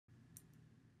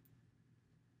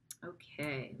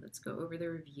Okay, let's go over the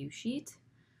review sheet.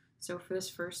 So for this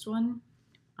first one,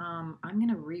 I'm going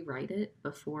to rewrite it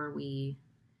before we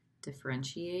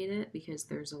differentiate it because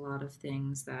there's a lot of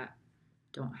things that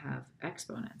don't have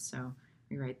exponents. So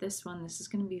rewrite this one. This is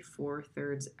going to be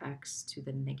 4/3 x to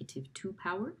the -2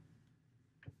 power.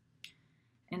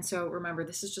 And so remember,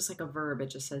 this is just like a verb.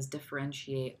 It just says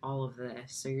differentiate all of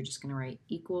this. So you're just going to write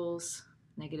equals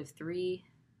 -3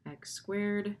 x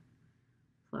squared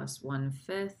plus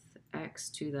 1/5 x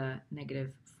to the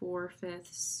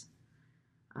 -4/5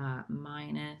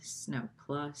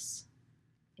 plus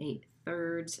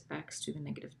 8/3 x to the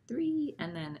 -3,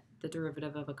 and then the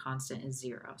derivative of a constant is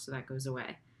 0, so that goes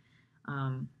away.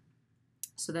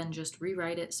 So then just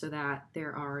rewrite it so that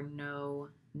there are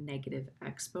no negative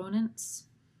exponents,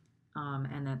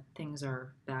 and that things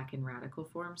are back in radical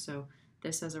form. So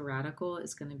this as a radical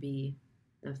is going to be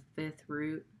the 5th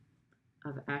root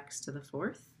of x to the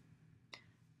 4th,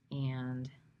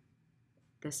 and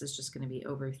this is just going to be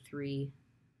over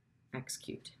 3x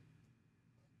cubed.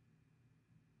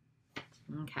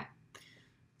 Okay,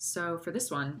 so for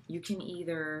this one, you can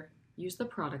either use the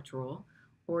product rule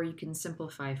or you can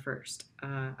simplify first.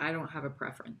 I don't have a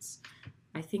preference.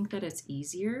 I think that it's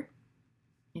easier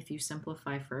if you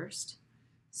simplify first.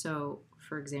 So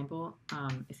for example,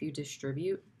 if you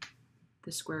distribute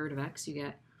the square root of x, you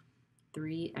get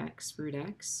 3x root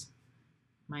x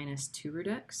minus 2 root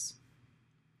x.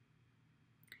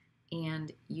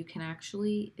 And you can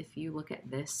actually, if you look at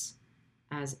this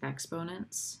as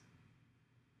exponents,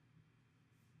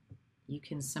 you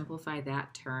can simplify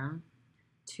that term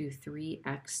to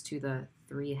 3x to the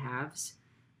 3/2,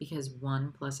 because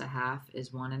 1 plus a half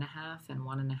is 1 1/2, and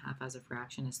 1 1/2 as a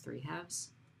fraction is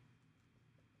 3/2.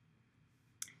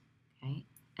 Okay,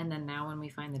 and then now when we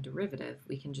find the derivative,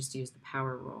 we can just use the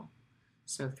power rule.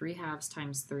 So 3/2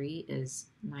 times 3 is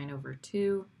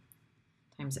 9/2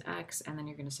 times x, and then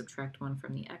you're going to subtract 1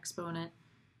 from the exponent,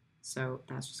 so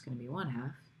that's just going to be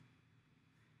 1/2.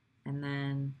 And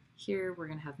then here we're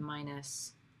going to have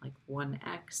minus like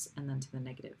 1x and then to the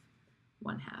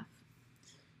 -1/2.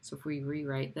 So if we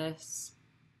rewrite this,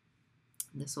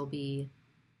 this will be,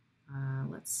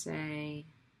 let's say,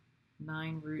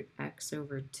 9 root x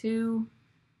over 2,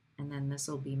 and then this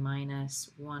will be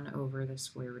minus 1 over the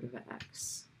square root of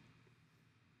x.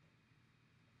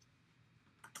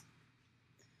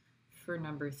 For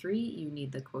number 3, you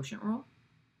need the quotient rule.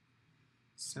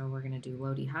 So we're going to do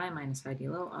low d high minus high d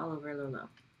low all over low low.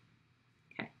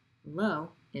 Okay,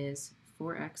 low is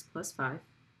 4x plus 5.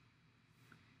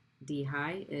 D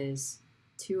high is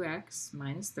 2x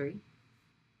minus 3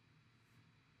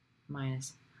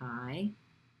 minus high,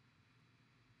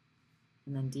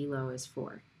 and then d low is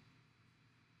 4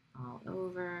 all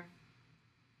over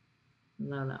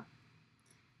low low.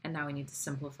 And now we need to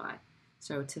simplify.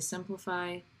 So to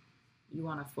simplify, you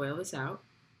want to FOIL this out.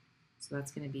 So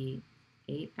that's going to be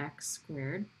 8x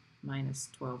squared minus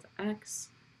 12x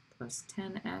plus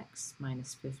 10x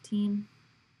minus 15.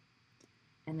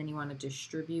 And then you want to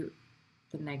distribute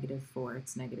the -4.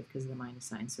 It's negative because of the minus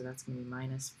sign. So that's going to be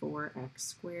minus 4x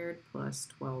squared plus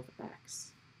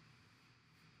 12x.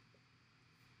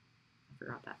 I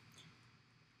forgot that.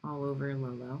 All over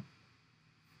low low.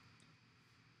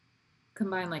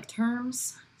 Combine like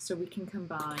terms. So we can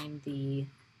combine the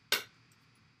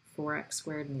 4x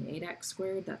squared and the 8x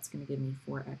squared. That's going to give me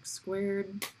 4x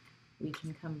squared. We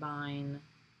can combine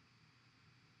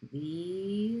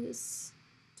these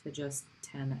to just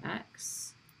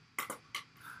 10x.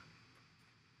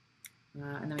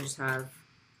 And then we just have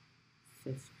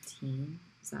 15.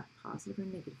 Is that positive or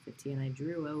negative 15? I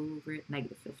drew over it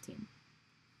negative 15.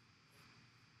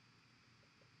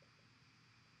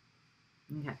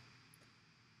 Okay.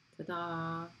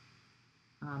 Ta-da!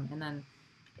 And then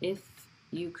if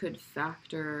you could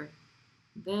factor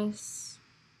this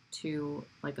to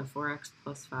like a 4x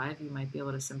plus 5, you might be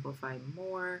able to simplify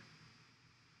more,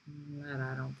 but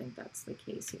I don't think that's the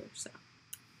case here, so I'm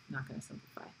not going to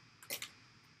simplify.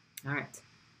 All right,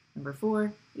 number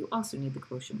 4, you also need the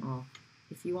quotient rule.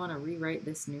 If you want to rewrite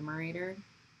this numerator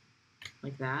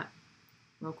like that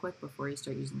real quick before you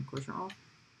start using the quotient rule,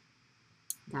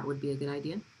 that would be a good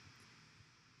idea.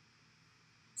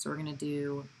 So we're going to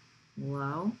do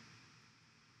low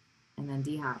and then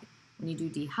d high. When you do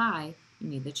d high, you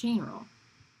need the chain rule.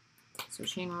 So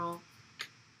chain rule,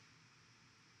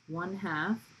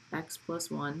 1/2 x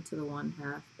plus 1 to the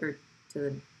 1/2, or to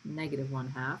the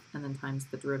 -1/2, and then times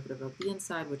the derivative of the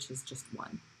inside, which is just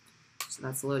 1. So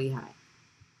that's low d high.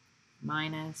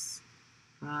 Minus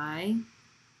high,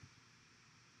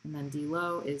 and then d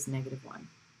low is -1.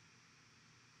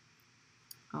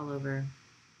 All over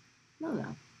low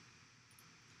low.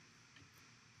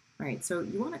 All right, so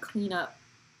you want to clean up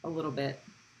a little bit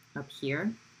up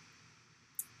here.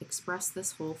 Express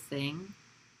this whole thing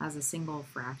as a single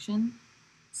fraction.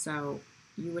 So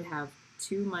you would have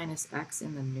 2 minus x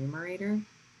in the numerator,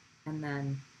 and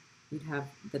then you'd have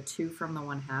the 2 from the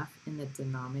 1/2 in the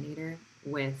denominator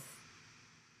with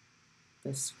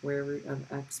the square root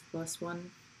of x plus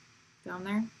 1 down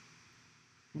there.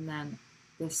 And then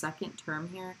the second term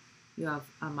here, you have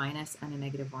a minus and a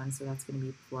 -1, so that's going to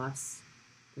be plus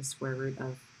the square root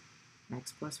of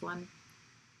x plus 1.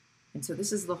 And so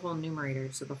this is the whole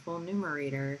numerator. So the whole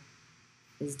numerator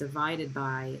is divided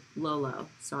by low.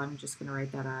 So I'm just going to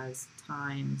write that as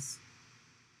times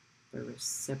the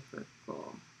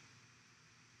reciprocal.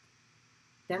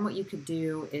 Then what you could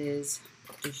do is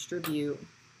distribute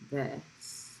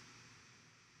this.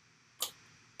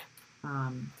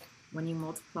 When you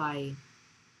multiply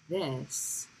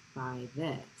this by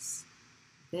this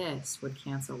would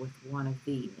cancel with one of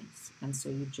these. And so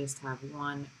you just have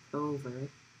 1 over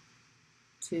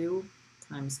 2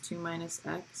 times 2 minus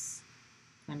x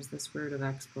times the square root of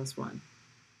x plus 1.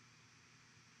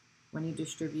 When you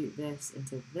distribute this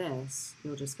into this,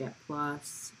 you'll just get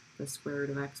plus the square root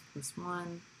of x plus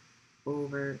 1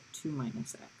 over 2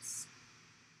 minus x.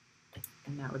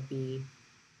 And that would be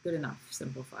good enough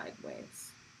simplified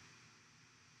ways.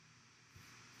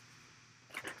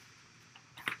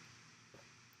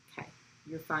 Okay,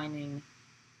 you're finding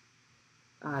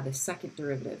the second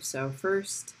derivative. So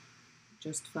first,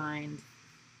 just find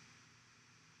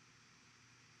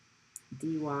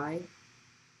dy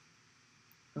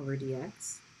over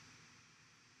dx.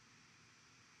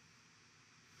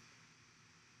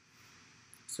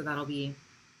 So that'll be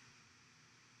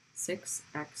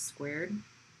 6x squared.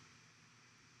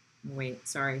 Wait,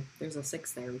 sorry, there's a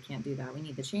 6 there. We can't do that. We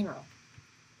need the chain rule.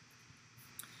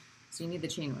 So you need the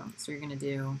chain rule. So you're going to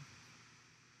do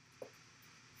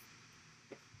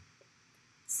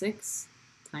 6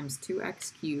 times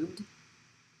 2x cubed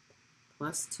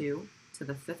plus 2 to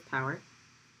the 5th power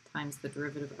times the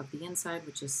derivative of the inside,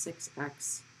 which is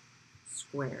 6x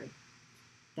squared.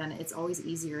 Then it's always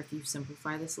easier if you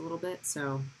simplify this a little bit.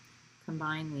 So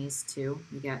combine these two.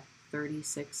 You get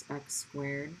 36x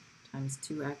squared times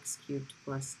 2x cubed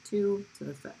plus 2 to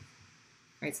the 5th.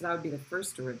 All right, so that would be the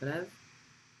first derivative.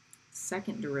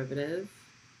 Second derivative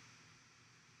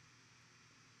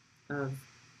of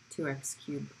 2x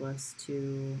cubed plus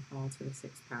 2 all to the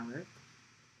 6th power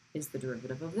is the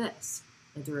derivative of this.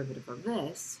 The derivative of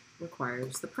this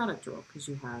requires the product rule because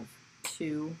you have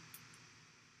 2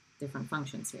 different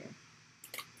functions here.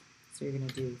 So you're going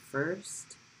to do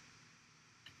first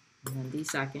and then d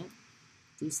second.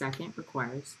 D second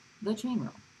requires the chain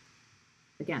rule.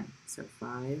 Again, so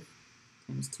 5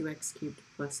 times 2x cubed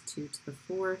plus 2 to the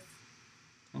 4th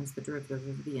times the derivative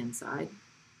of the inside.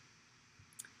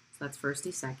 So that's first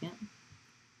d second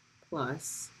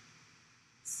plus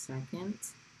second,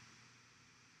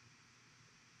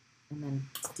 and then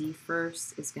d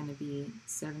first is going to be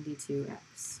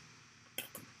 72x.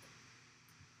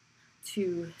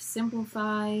 To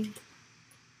simplify,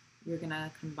 you're going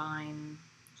to combine,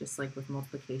 just like with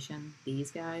multiplication,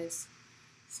 these guys.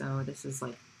 So this is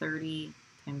like 30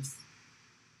 times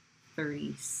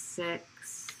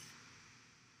 36,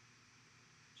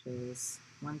 which is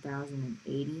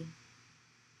 1080.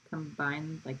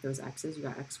 Combine like those x's, you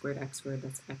got x squared,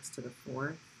 that's x to the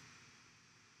 4th.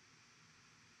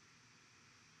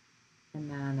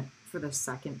 And then for the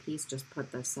second piece, just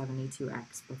put the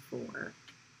 72x before.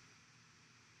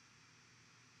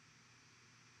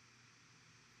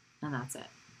 And that's it.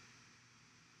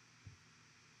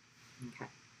 Okay.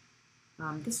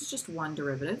 This is just one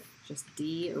derivative, just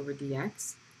d over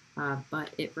dx,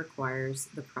 but it requires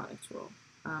the product rule.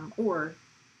 Or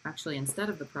actually, instead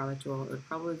of the product rule, it would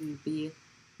probably be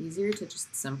easier to just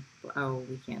oh,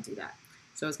 we can't do that.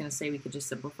 So I was going to say we could just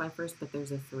simplify first, but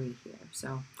there's a 3 here.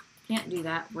 So can't do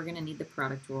that. We're going to need the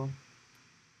product rule.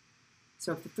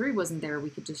 So if the 3 wasn't there,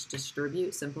 we could just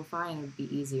distribute, simplify, and it would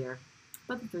be easier.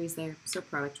 But the 3's there, so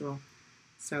product rule.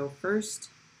 So first,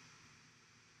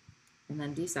 and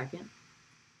then d second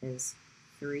is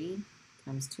 3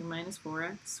 times 2 minus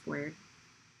 4x squared,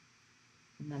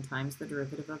 and then times the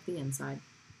derivative of the inside.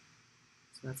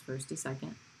 So that's first d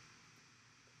second,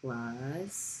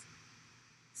 plus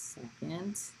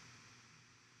second,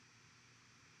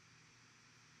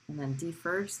 and then d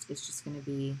first is just going to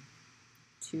be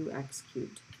 2x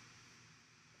cubed.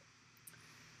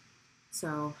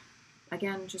 So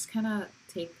again, just kind of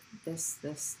take this,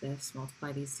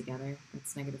 multiply these together.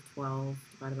 That's negative 12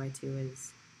 divided by 2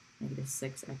 is negative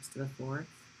 6x to the 4th.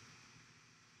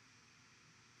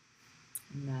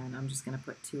 And then I'm just going to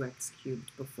put 2x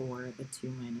cubed before the 2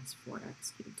 minus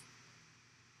 4x cubed.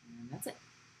 And that's it.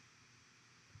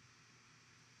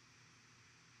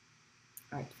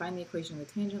 All right, to find the equation of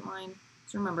the tangent line.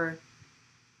 So remember,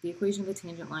 the equation of the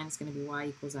tangent line is going to be y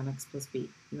equals mx plus b.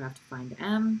 You have to find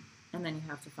m, and then you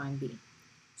have to find b.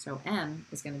 So m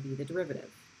is going to be the derivative.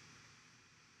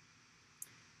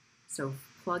 So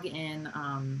plug in,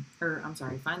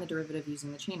 find the derivative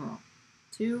using the chain rule.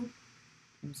 2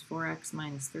 times 4x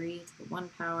minus 3 to the 1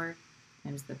 power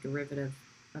times the derivative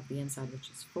of the inside, which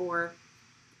is 4,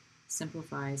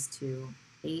 simplifies to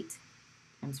 8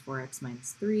 times 4x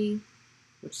minus 3,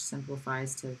 which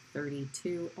simplifies to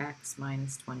 32x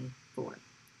minus 24.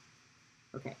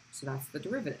 Okay, so that's the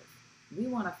derivative. We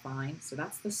want to find, so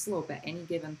that's the slope at any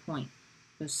given point.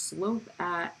 The slope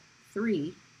at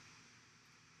 3,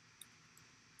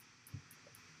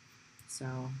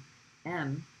 so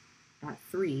m at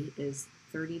 3 is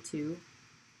 32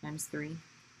 times 3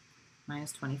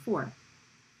 minus 24.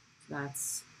 So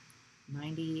that's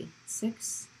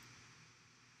 96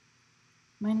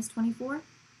 minus 24,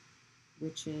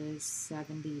 which is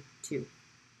 72.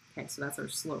 Okay, so that's our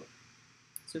slope.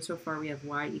 So far we have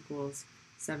y equals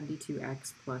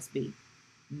 72x plus b.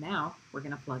 Now we're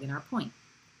going to plug in our point.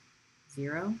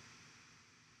 0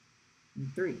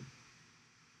 and 3.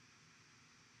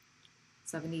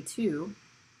 72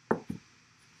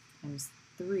 times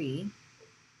 3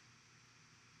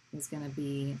 is going to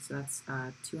be, so that's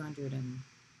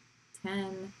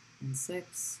 210 and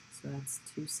 6, so that's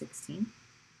 216.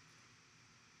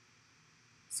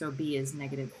 So b is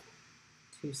negative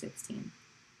 216.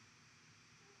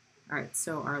 All right,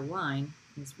 so our line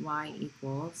is y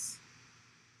equals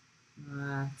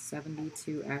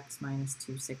 72x minus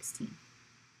 216.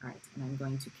 All right, and I'm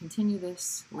going to continue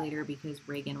this later because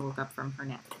Reagan woke up from her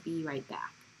nap. Be right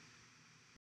back.